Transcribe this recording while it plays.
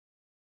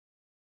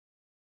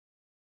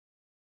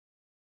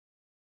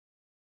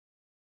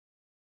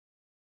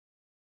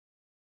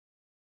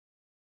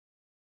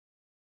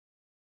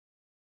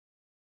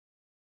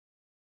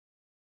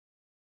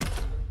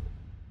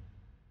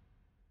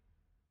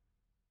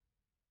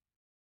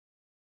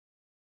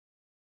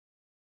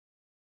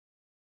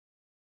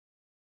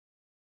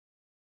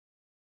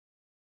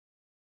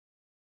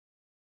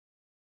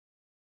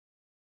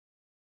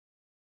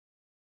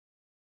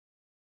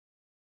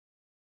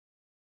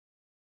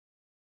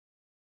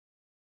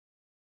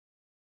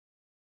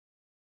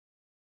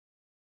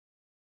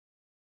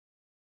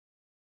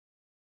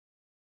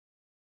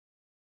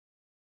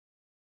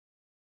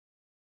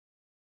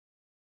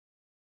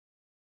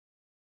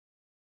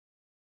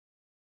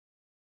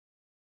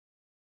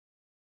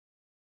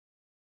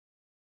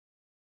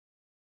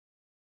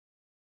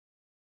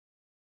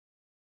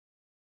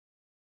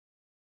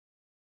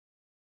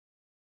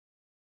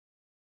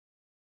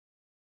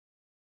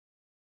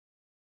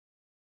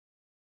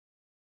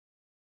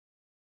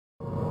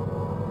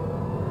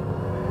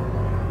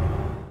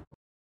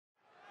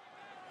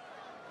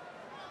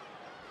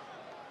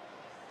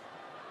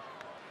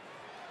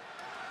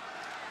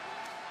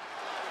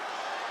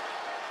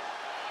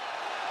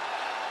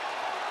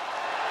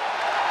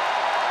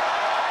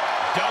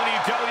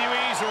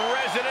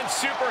returning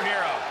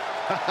superhero.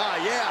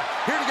 Yeah,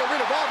 here to get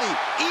rid of all the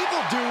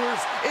evildoers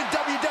in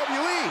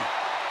WWE.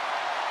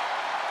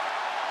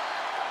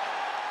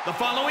 The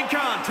following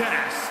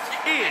contest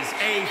is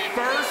a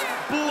first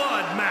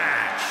blood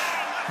match.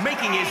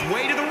 Making his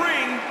way to the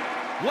ring,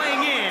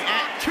 weighing in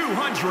at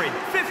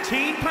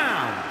 215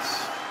 pounds,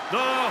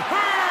 the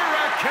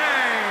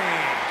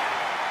Hurricane.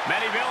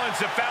 Many villains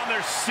have found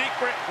their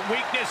secret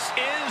weakness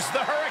is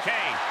the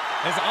Hurricane.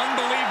 As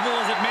unbelievable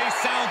as it may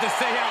sound to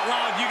say out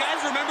loud, you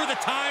guys remember the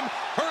time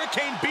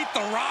Hurricane beat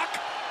The Rock?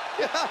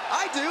 Yeah,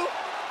 I do.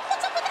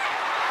 What's up with that?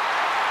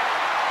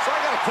 So I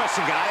got a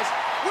question, guys.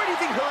 Where do you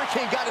think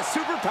Hurricane got his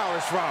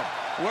superpowers from?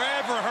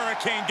 Wherever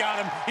Hurricane got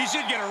him, he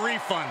should get a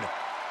refund.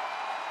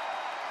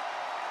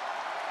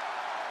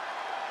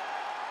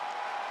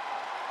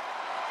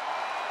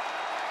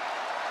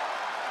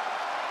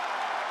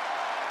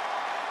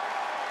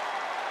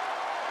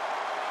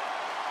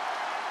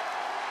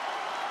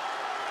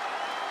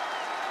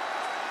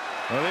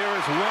 Well, there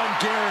is one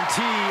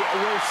guarantee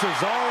where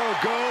Cesaro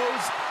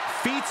goes,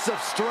 feats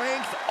of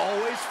strength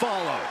always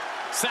follow.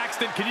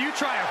 Saxton, can you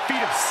try a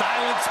feat of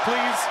silence,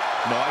 please?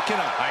 No, I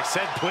cannot. I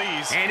said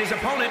please. And his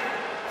opponent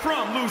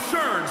from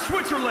Lucerne,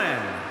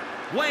 Switzerland,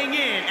 weighing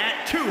in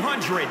at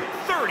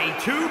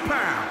 232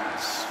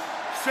 pounds,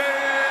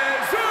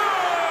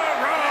 Cesaro!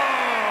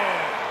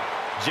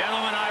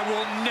 Gentlemen, I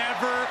will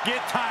never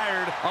get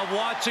tired of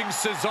watching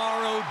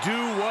Cesaro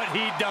do what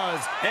he does.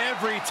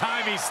 Every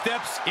time he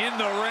steps in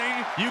the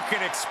ring, you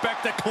can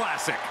expect a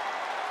classic.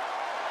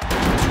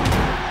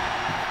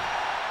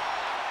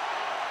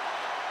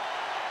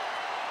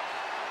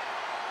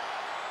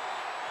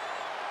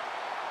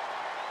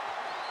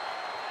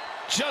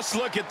 Just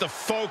look at the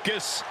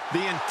focus,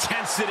 the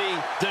intensity,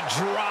 the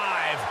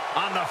drive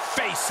on the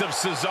face of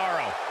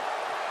Cesaro.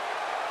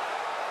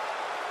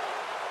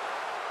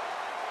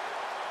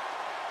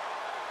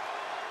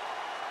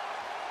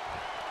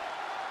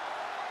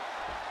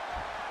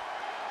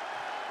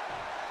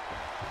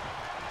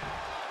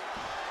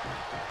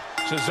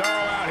 Cesaro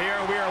out here,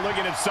 and we are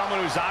looking at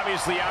someone who's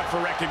obviously out for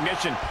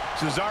recognition.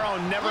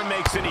 Cesaro never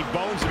makes any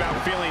bones about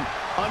feeling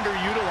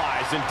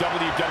underutilized in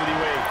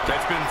WWE.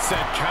 That's been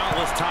said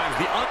countless times.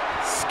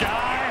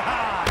 Sky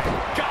high.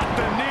 Got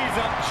the knees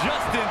up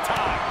just in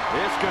time.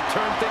 This could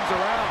turn things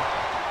around.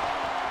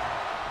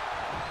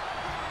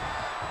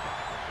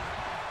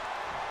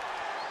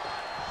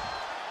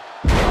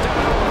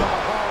 Down the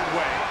hard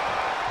way.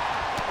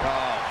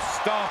 Oh,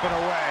 stomping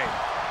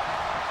away.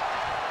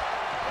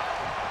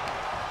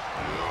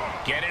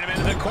 Getting him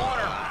into the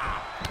corner.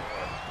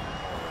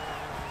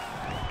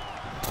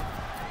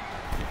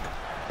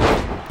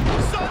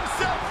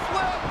 Sunset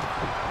flip.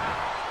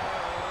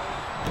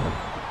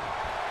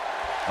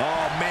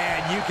 Oh,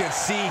 man, you can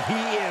see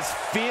he is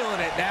feeling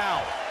it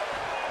now.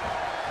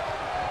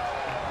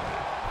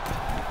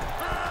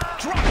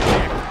 Drop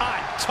kick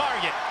on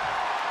target.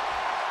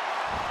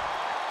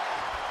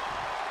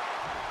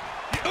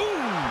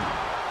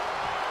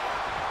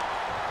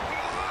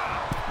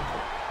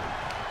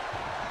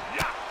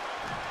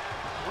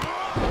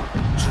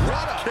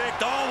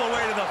 Kicked all the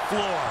way to the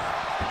floor.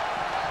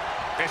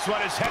 This one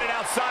is headed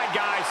outside,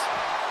 guys.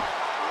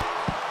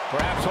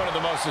 Perhaps one of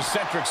the most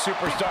eccentric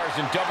superstars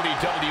in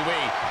WWE,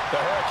 the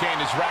Hurricane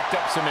has racked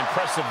up some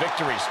impressive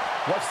victories.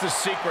 What's the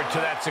secret to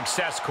that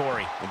success,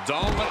 Corey? Well,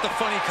 don't let the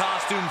funny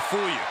costume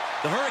fool you.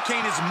 The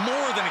Hurricane is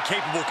more than a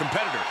capable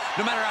competitor.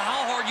 No matter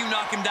how hard you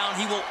knock him down,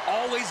 he will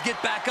always get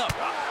back up.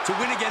 To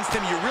win against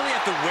him, you really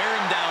have to wear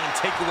him down and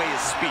take away his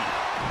speed.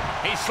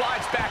 He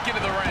slides back into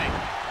the ring.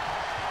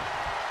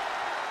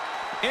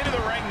 Into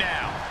the ring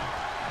now.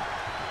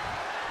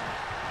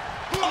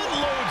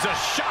 Unloads a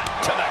shot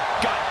to the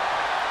gut.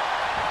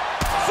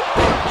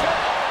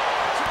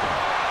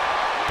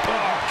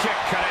 Oh, kick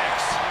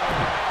connects.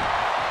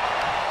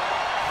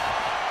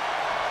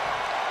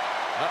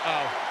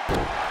 Uh-oh.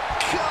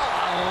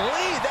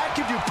 Golly, that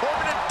could do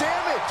permanent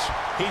damage.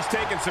 He's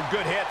taking some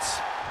good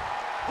hits.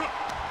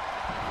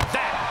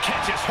 That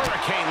catches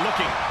Hurricane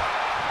looking.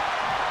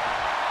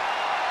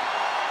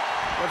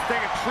 Let's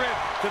take a trip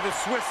to the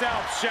Swiss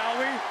Alps, shall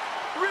we?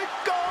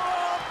 Rico!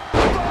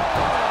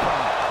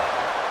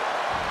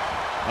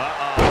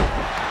 Uh-oh.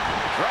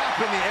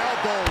 Dropping the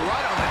elbow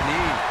right on the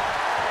knee.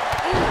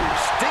 Ooh,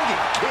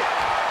 stinging kick.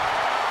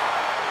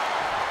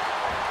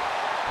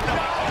 No,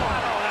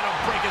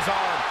 that'll break his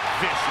arm.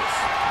 Vicious.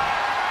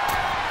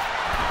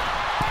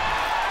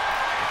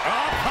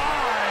 Up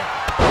high.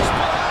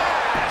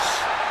 Splash!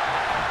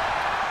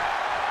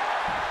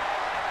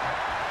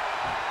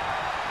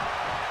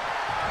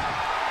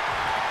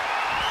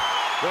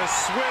 The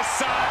Swiss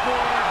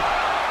sideboard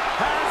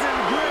has him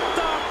gripped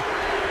up.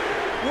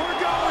 We're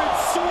going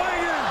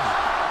swinging.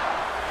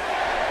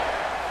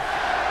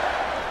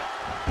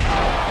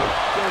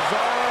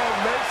 Cesaro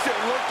makes it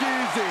look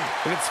easy.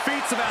 And it's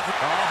feats about the...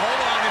 Oh,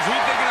 hold on. Is he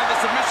thinking of a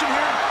submission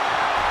here?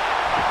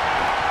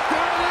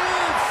 There it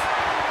is.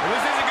 Well,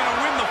 this isn't going to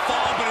win the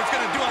fall, but it's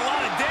going to do a lot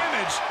of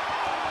damage.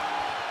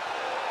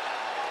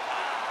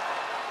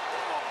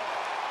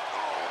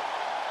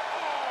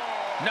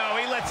 No,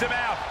 he lets him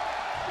out.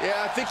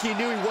 Yeah, I think he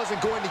knew he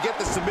wasn't going to get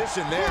the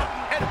submission there.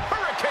 And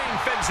Hurricane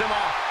fends him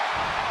off.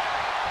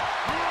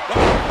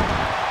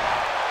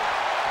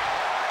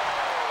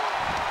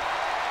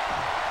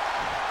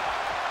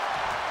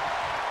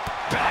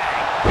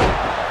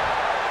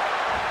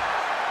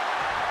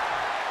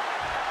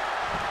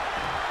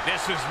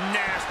 This is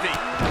nasty.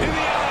 In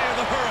the eye of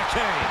the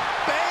Hurricane.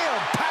 Bam!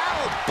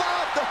 Pow!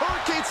 Bob! The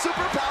Hurricane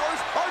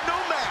superpowers are no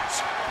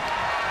match.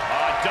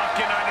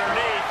 Ducking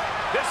underneath.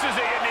 This is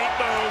a unique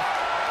move.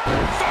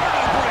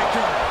 Vertical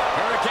breaker.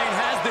 Hurricane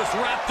has this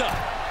wrapped up.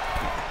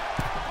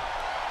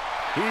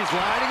 He's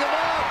lining him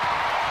up.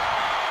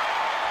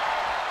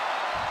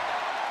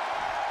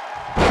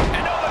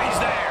 And nobody's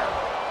there.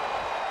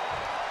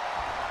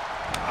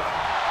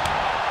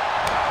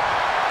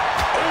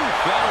 Ooh,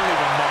 that'll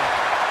leave a mark.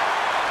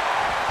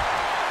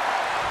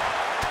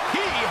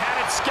 He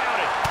had it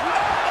scouted.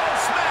 Elbow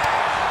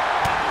smash.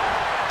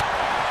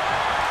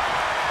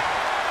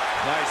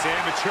 Nice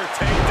amateur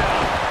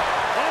takedown.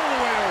 All the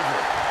way over.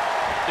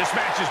 This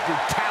match's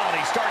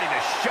brutality starting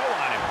to show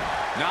on him.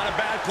 Not a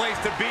bad place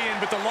to be in,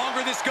 but the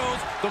longer this goes,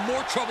 the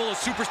more trouble a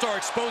superstar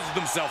exposes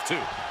themselves to.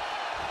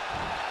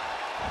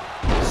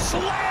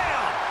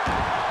 Slam!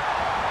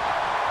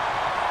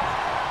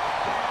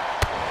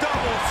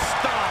 Double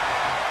stop.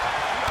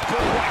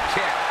 Good right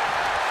kick.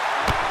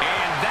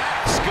 And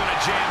that's going to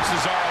jam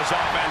Cesaro's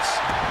offense.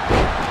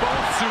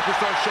 Both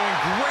superstars showing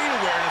great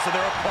awareness of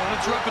their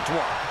opponent's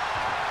repertoire.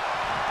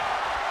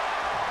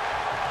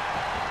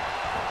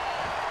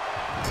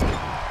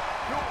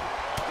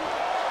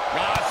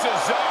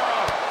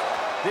 Cesaro,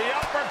 the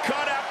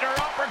uppercut after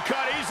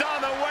uppercut. He's on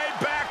the way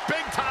back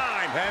big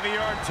time. Heavy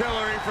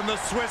artillery from the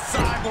Swiss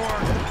Cyborg.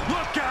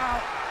 Look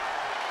out!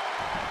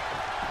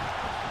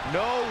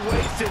 No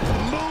wasted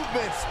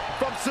movements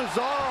from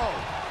Cesaro.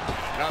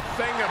 A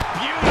thing of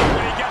beauty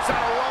when he gets on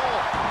a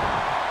roll.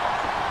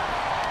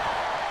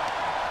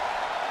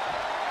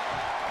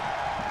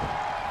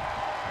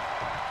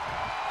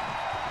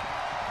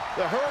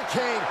 The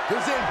Hurricane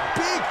is in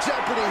big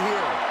jeopardy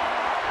here.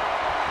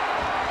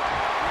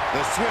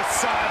 The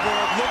Swiss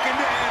Cyborg looking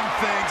to end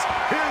things.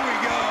 Here we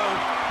go.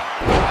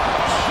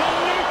 The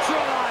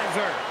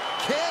neutralizer.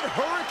 Can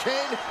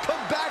Hurricane come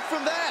back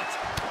from that?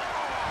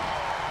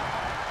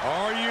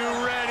 Are you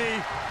ready?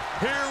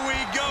 Here we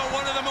go.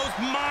 One of the most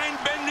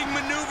mind-bending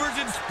maneuvers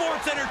in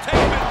sports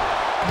entertainment.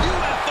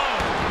 UFO.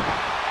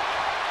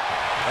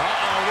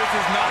 Uh-oh, this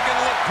is not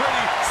going to look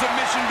pretty.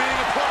 Submission being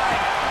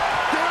applied.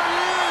 There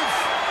he is.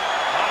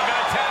 I'm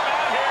going to tap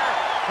out here,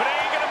 but it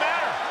ain't going to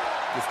matter.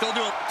 You still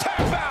do a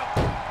Tap out.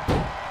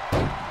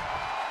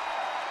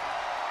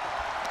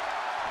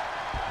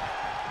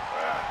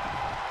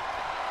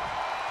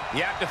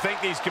 You have to think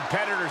these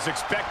competitors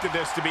expected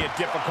this to be a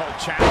difficult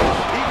challenge.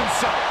 Even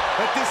so,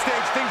 at this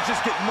stage, things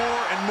just get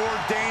more and more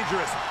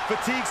dangerous.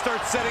 Fatigue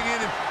starts setting in,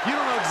 and you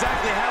don't know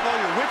exactly have all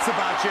your wits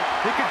about you.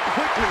 It could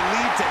quickly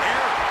lead to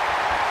error.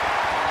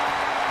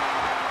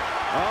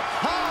 Up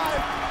high.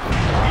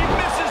 He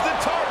misses the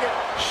target.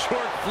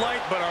 short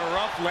flight, but a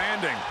rough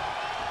landing.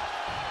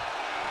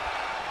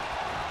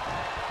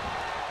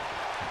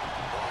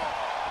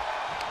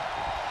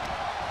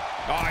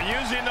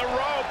 Using the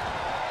rope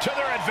to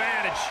their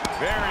advantage.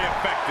 Very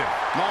effective.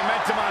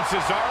 Momentum on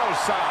Cesaro's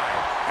side.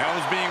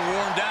 Elbows being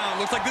worn down.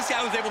 Looks like this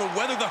guy was able to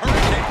weather the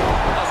hurricane.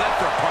 How's that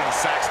for a pun,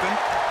 Saxton?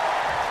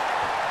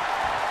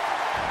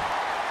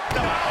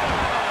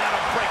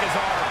 That'll break his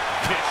arm.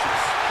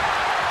 Vicious.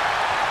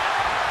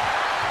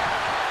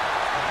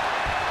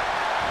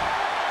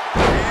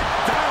 And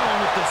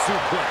down with the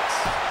suplex.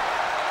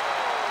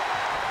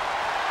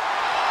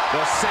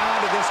 The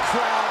sound of this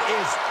crowd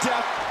is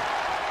deaf.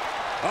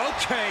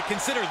 Okay,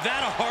 consider that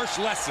a harsh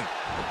lesson.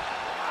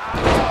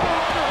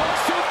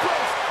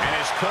 And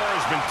his core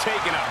has been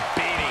taking a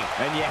beating.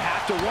 And you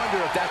have to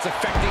wonder if that's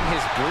affecting his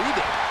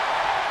breathing.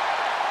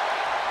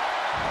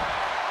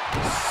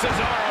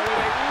 Cesaro with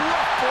a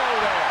rough blow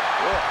there.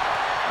 Oh,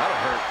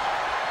 that'll hurt.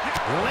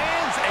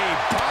 Lands a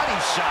body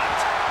shot.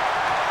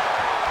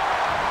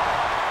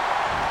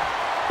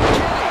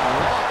 Getting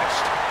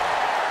launched.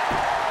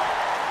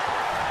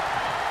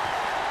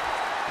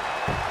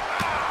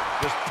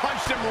 Just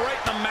punched him right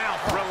in the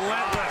mouth.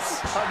 Relentless.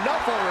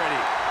 Enough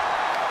already.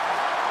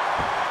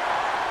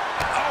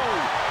 Oh!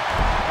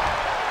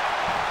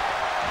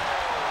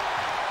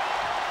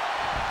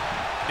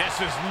 This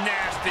is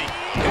nasty.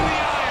 In the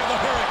eye of the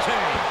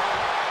hurricane.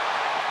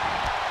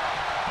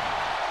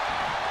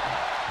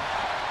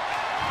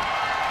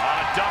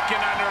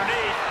 Ducking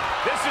underneath.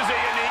 This is a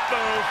unique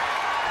move.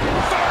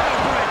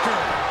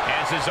 Breaker.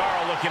 And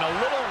Cesaro looking a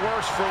little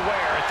worse for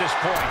wear at this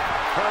point.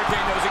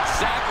 Hurricane knows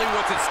exactly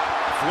what's at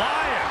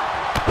flying.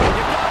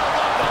 You gotta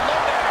love the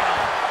lowdown.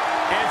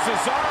 And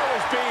Cesaro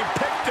is being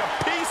picked to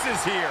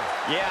pieces here.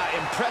 Yeah,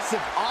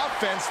 impressive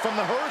offense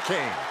from the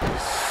Hurricane.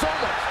 So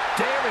much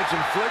damage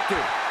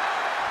inflicted.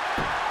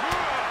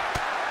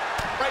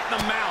 Right in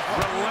the mouth.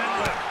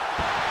 Relentless.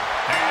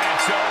 And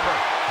it's over.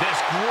 This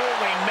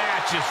grueling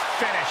match is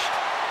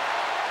finished.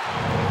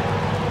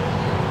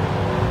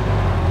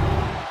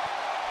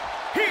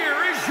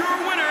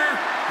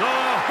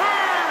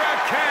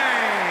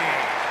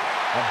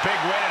 A big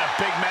win and a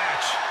big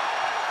match.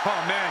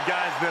 Oh, man,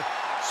 guys, the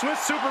Swiss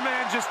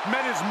Superman just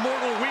met his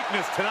mortal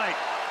weakness tonight.